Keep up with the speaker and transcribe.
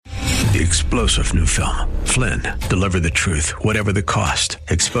The explosive new film, Flynn, deliver the truth, whatever the cost,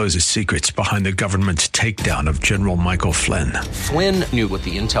 exposes secrets behind the government's takedown of General Michael Flynn. Flynn knew what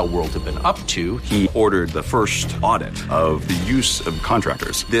the intel world had been up to. He ordered the first audit of the use of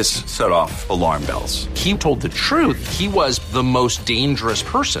contractors. This set off alarm bells. He told the truth. He was the most dangerous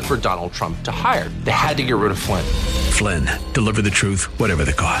person for Donald Trump to hire. They had to get rid of Flynn. Flynn, deliver the truth, whatever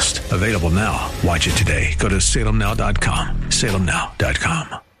the cost. Available now. Watch it today. Go to salemnow.com.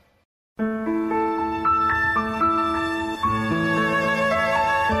 salemnow.com.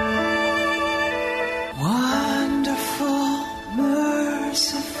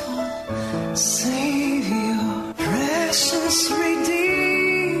 Savior, precious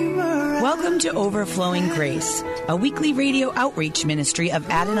Redeemer. Welcome to Overflowing Grace, a weekly radio outreach ministry of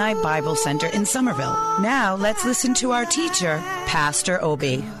Adonai Bible Center in Somerville. Now let's listen to our teacher, Pastor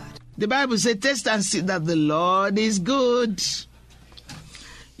Obi. The Bible says, taste and see that the Lord is good.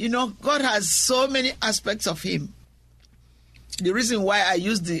 You know, God has so many aspects of him. The reason why I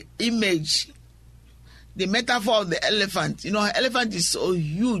use the image, the metaphor of the elephant. You know, an elephant is so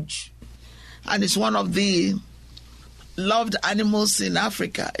huge. And it's one of the loved animals in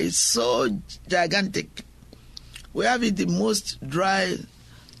Africa. It's so gigantic. We have it the most dry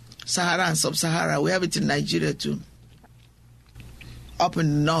Sahara and Sub-Sahara. We have it in Nigeria too. Up in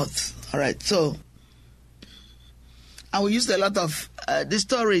the north. All right, so. And we used a lot of the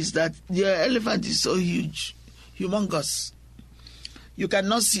stories that the elephant is so huge, humongous. You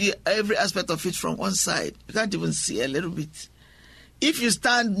cannot see every aspect of it from one side. You can't even see a little bit. If you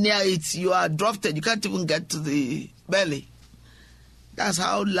stand near it, you are drafted. You can't even get to the belly. That's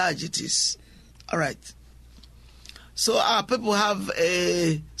how large it is. All right. So our people have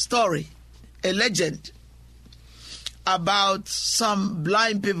a story, a legend about some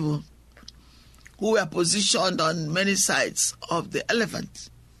blind people who were positioned on many sides of the elephant.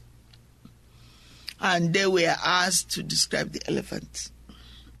 And they were asked to describe the elephant.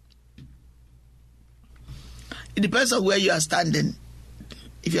 It depends on where you are standing.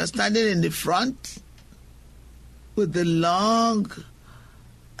 If you are standing in the front with the long,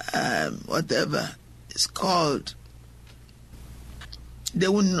 whatever it's called, they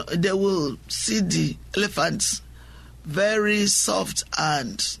will see the elephants very soft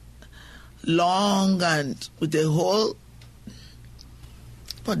and long and with a hole.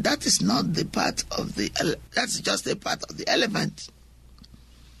 But that is not the part of that's just a part of the elephant.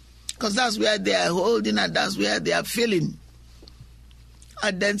 Because that's where they are holding and that's where they are feeling.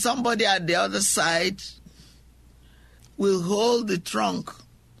 And then somebody at the other side will hold the trunk,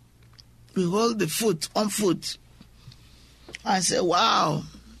 will hold the foot, one foot, and say, wow,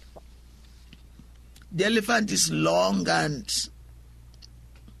 the elephant is long and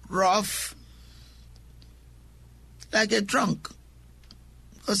rough, like a trunk.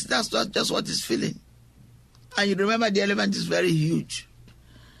 Because that's not just what it's feeling. And you remember the elephant is very huge.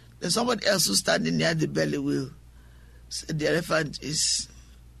 Then somebody else who's standing near the belly will say the elephant is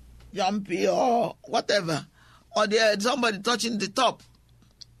jumpy or whatever. Or there's somebody touching the top.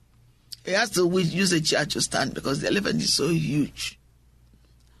 He has to use a chair to stand because the elephant is so huge.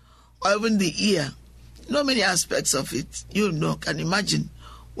 Or even the ear. No many aspects of it. You know, can imagine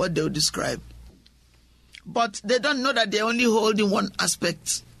what they would describe. But they don't know that they're only holding one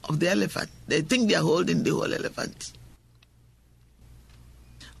aspect of the elephant. They think they're holding the whole elephant.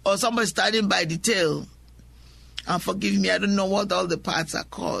 Or somebody standing by the tail. And forgive me, I don't know what all the parts are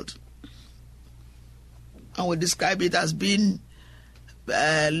called. And we describe it as being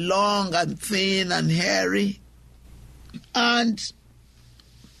long and thin and hairy. And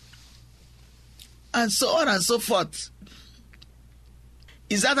so on and so forth.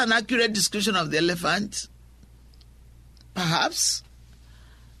 Is that an accurate description of the elephant? Perhaps.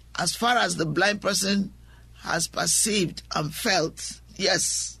 As far as the blind person has perceived and felt,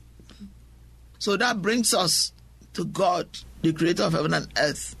 yes. So that brings us to God, the creator of heaven and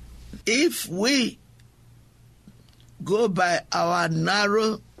earth. If we go by our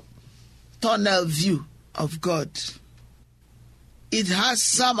narrow tunnel view of God, it has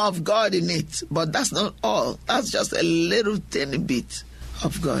some of God in it, but that's not all. That's just a little tiny bit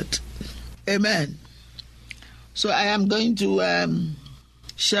of God. Amen. So I am going to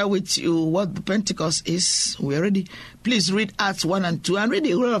share with you what the Pentecost is. We're ready. Please read Acts 1 and 2 and read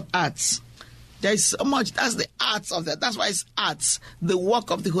the whole of Acts. There is so much. That's the arts of that. That's why it's arts, the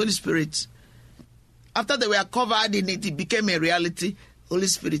work of the Holy Spirit. After they were covered in it, it became a reality. Holy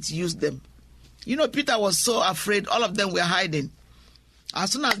Spirit used them. You know, Peter was so afraid. All of them were hiding.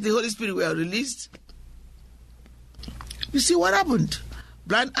 As soon as the Holy Spirit were released, you see what happened.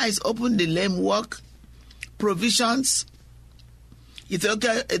 Blind eyes opened, the lame walk, provisions.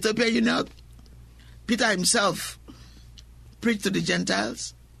 Ethiopia, you know, Peter himself preached to the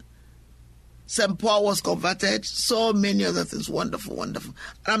Gentiles. St. Paul was converted. So many other things. Wonderful, wonderful.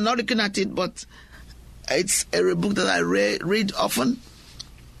 I'm not looking at it, but it's a book that I read often.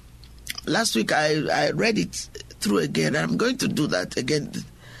 Last week I read it through again, and I'm going to do that again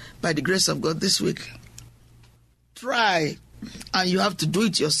by the grace of God this week. Try, and you have to do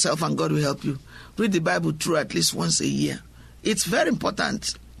it yourself, and God will help you. Read the Bible through at least once a year. It's very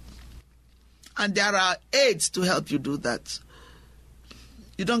important. And there are aids to help you do that.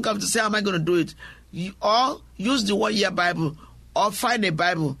 You don't come to say, how am I going to do it? You all use the 1 year Bible or find a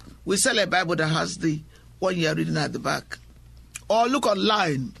Bible. We sell a Bible that has the 1 year reading at the back. Or look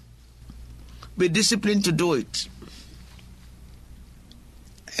online. Be disciplined to do it.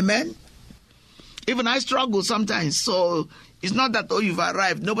 Amen? Even I struggle sometimes. So it's not that, you've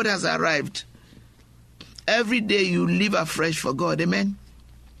arrived. Nobody has arrived. Every day you live afresh for God. Amen?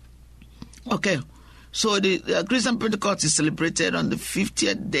 Okay. So the Christian Pentecost is celebrated on the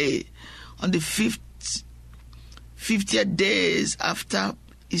 50th day, on the 50th days after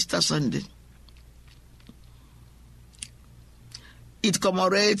Easter Sunday. It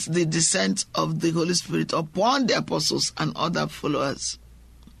commemorates the descent of the Holy Spirit upon the apostles and other followers.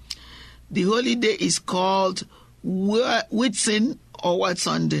 The holy day is called Whitsun or White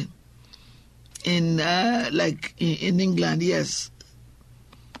Sunday in England, yes.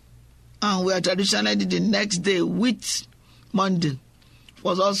 And we are traditionally the next day, Whit Monday,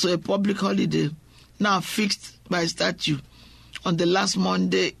 was also a public holiday, now fixed by statute on the last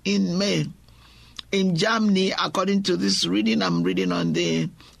Monday in May. In Germany, according to this reading I'm reading on the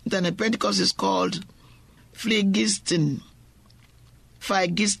internet, Pentecost is called Pfingsten,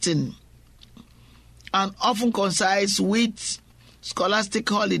 and often coincides with scholastic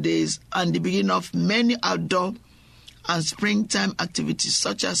holidays and the beginning of many outdoor and springtime activities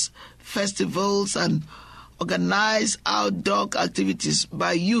such as festivals and organized outdoor activities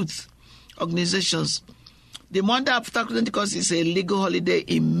by youth organizations. The Monday after Pentecost is a legal holiday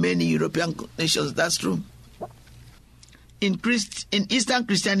in many European nations. That's true. In Eastern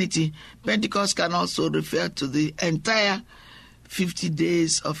Christianity, Pentecost can also refer to the entire 50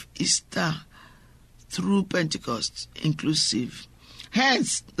 days of Easter through Pentecost, inclusive.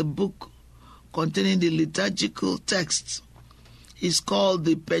 Hence, the book containing the liturgical text is called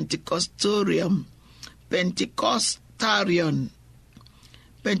the Pentecostarian,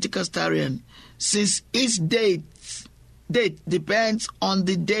 since its date depends on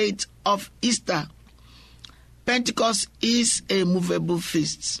the date of Easter. Pentecost is a movable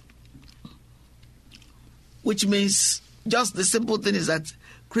feast, which means just the simple thing is that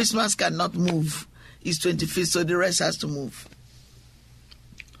Christmas cannot move. It's 25th, so the rest has to move.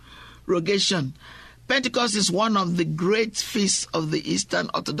 Rogation. Pentecost is one of the great feasts of the Eastern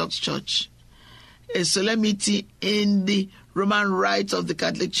Orthodox Church, a solemnity in the Roman Rite of the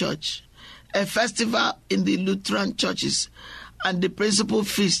Catholic Church, a festival in the Lutheran churches, and the principal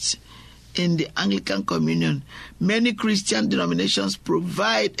feast in the Anglican Communion. Many Christian denominations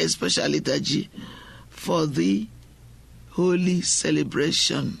provide a special liturgy for the holy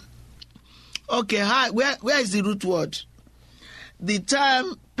celebration. Okay, where is the root word? The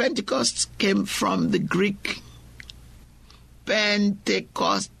term Pentecost came from the Greek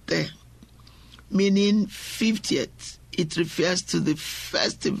Pentekoste, meaning 50th. It refers to the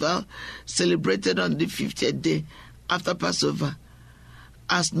festival celebrated on the 50th day after Passover,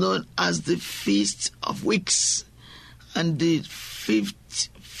 as known as the Feast of Weeks and the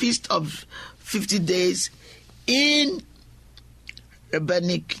Feast of 50 Days in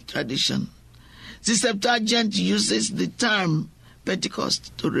rabbinic tradition. The Septuagint uses the term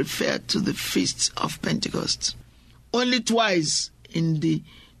Pentecost to refer to the Feast of Pentecost. Only twice in the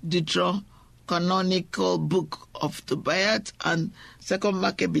Deuterocanonical book of Tobiah and 2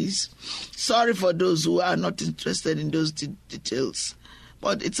 Maccabees. Sorry for those who are not interested in those details,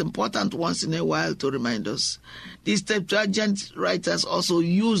 but it's important once in a while to remind us. The Septuagint writers also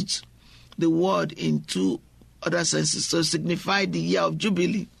used the word in two other senses to signify the year of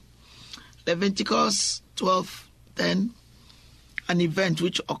Jubilee. Leviticus 12:10, an event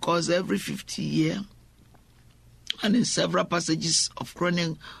which occurs every 50 years, and in several passages of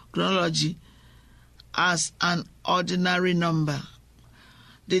chronology as an ordinary number.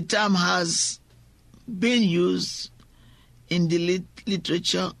 The term has been used in the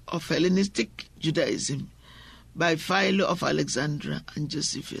literature of Hellenistic Judaism by Philo of Alexandria and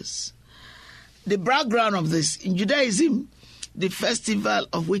Josephus. The background of this, in Judaism, the festival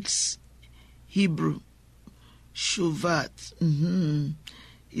of weeks, Hebrew, Shuvat,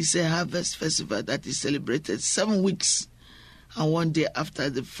 is a harvest festival that is celebrated 7 weeks and one day after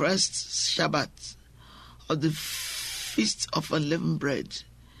the first Shabbat of the Feast of Unleavened Bread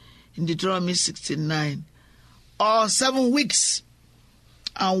in Deuteronomy 69, or 7 weeks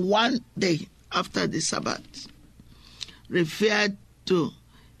and 1 day after the Sabbath, referred to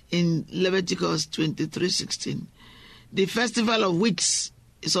in Leviticus 23:16. The Festival of Weeks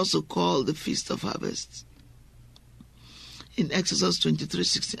is also called the Feast of Harvest in Exodus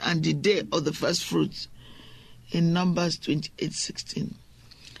 23:16, and the Day of the First Fruits in Numbers 28:16.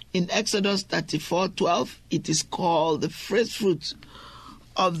 In Exodus 34:12, it is called the first fruit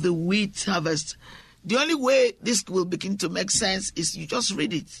of the wheat harvest. The only way this will begin to make sense is you just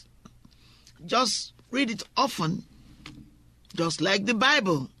read it. Just read it often, just like the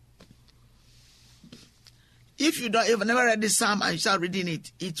Bible. If you've never read the Psalm and you start reading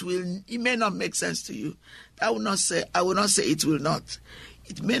it, it may not make sense to you. I will not say it will not.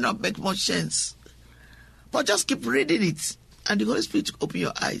 It may not make much sense. But just keep reading it, and the Holy Spirit will open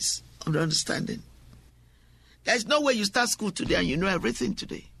your eyes of the understanding. There's no way you start school today and you know everything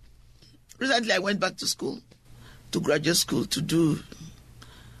today. Recently, I went back to school, to graduate school, to do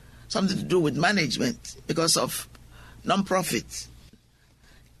something to do with management because of non-profit.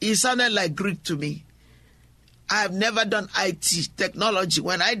 It sounded like Greek to me. I have never done IT, technology.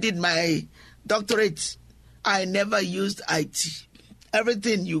 When I did my doctorate, I never used IT.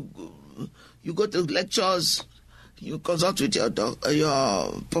 Everything you go to lectures, you consult with your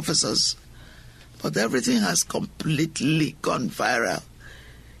professors, but everything has completely gone viral.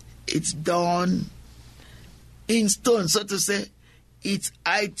 It's done in stone, so to say. It's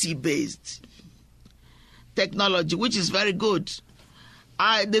IT-based technology, which is very good.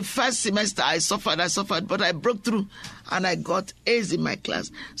 The first semester I suffered, but I broke through and I got A's in my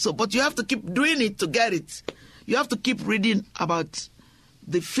class. But you have to keep doing it to get it. You have to keep reading about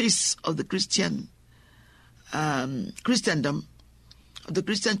the feasts of the Christendom, of the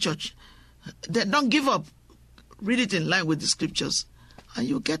Christian church. Don't give up. Read it in line with the scriptures, and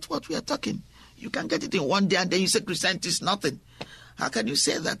you get what we are talking. You can get it in one day, and then you say Christianity is nothing. How can you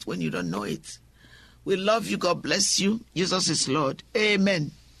say that when you don't know it? We love you. God bless you. Jesus is Lord.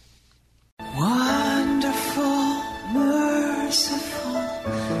 Amen. Wonderful,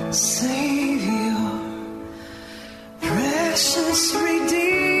 merciful Savior, precious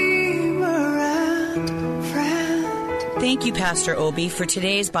Redeemer and friend. Thank you, Pastor Obi, for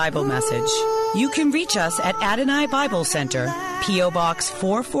today's Bible message. You can reach us at Adonai Bible Center, P.O. Box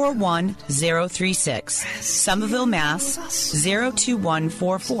 441036, Somerville, Mass.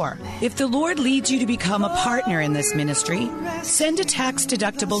 02144. If the Lord leads you to become a partner in this ministry, send a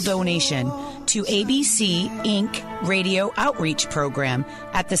tax-deductible donation to ABC Inc. Radio Outreach Program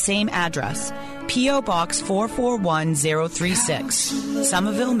at the same address, P.O. Box 441036,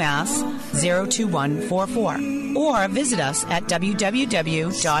 Somerville, Mass. 02144. Or visit us at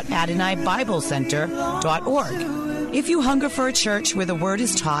www.AdonaiBibleCenter.org. If you hunger for a church where the Word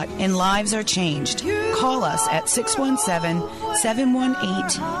is taught and lives are changed, call us at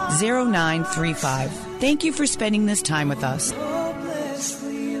 617-718-0935. Thank you for spending this time with us.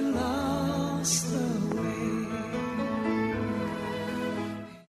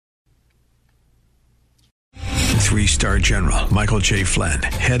 Three-star General Michael J. Flynn,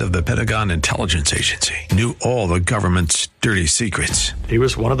 head of the Pentagon Intelligence Agency, knew all the government's dirty secrets. He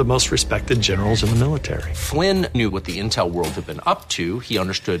was one of the most respected generals in the military. Flynn knew what the intel world had been up to. He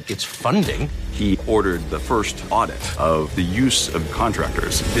understood its funding. He ordered the first audit of the use of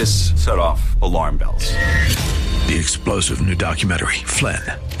contractors. This set off alarm bells. The explosive new documentary, Flynn,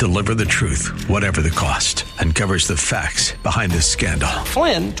 Deliver the Truth, Whatever the Cost, uncovers the facts behind this scandal.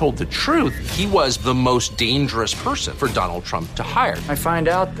 Flynn told the truth. He was the most dangerous person for Donald Trump to hire. I find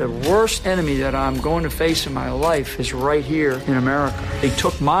out the worst enemy that I'm going to face in my life is right here in America. They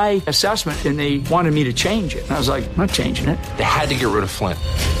took my assessment and they wanted me to change it. And I was like, I'm not changing it. They had to get rid of Flynn.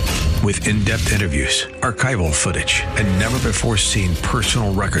 With in-depth interviews, archival footage, and never-before-seen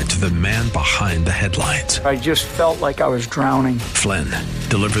personal records of the man behind the headlines. I just felt like I was drowning. Flynn,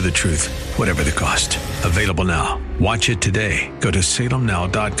 Deliver the Truth, Whatever the Cost. Available now. Watch it today. Go to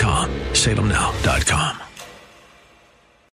salemnow.com. salemnow.com.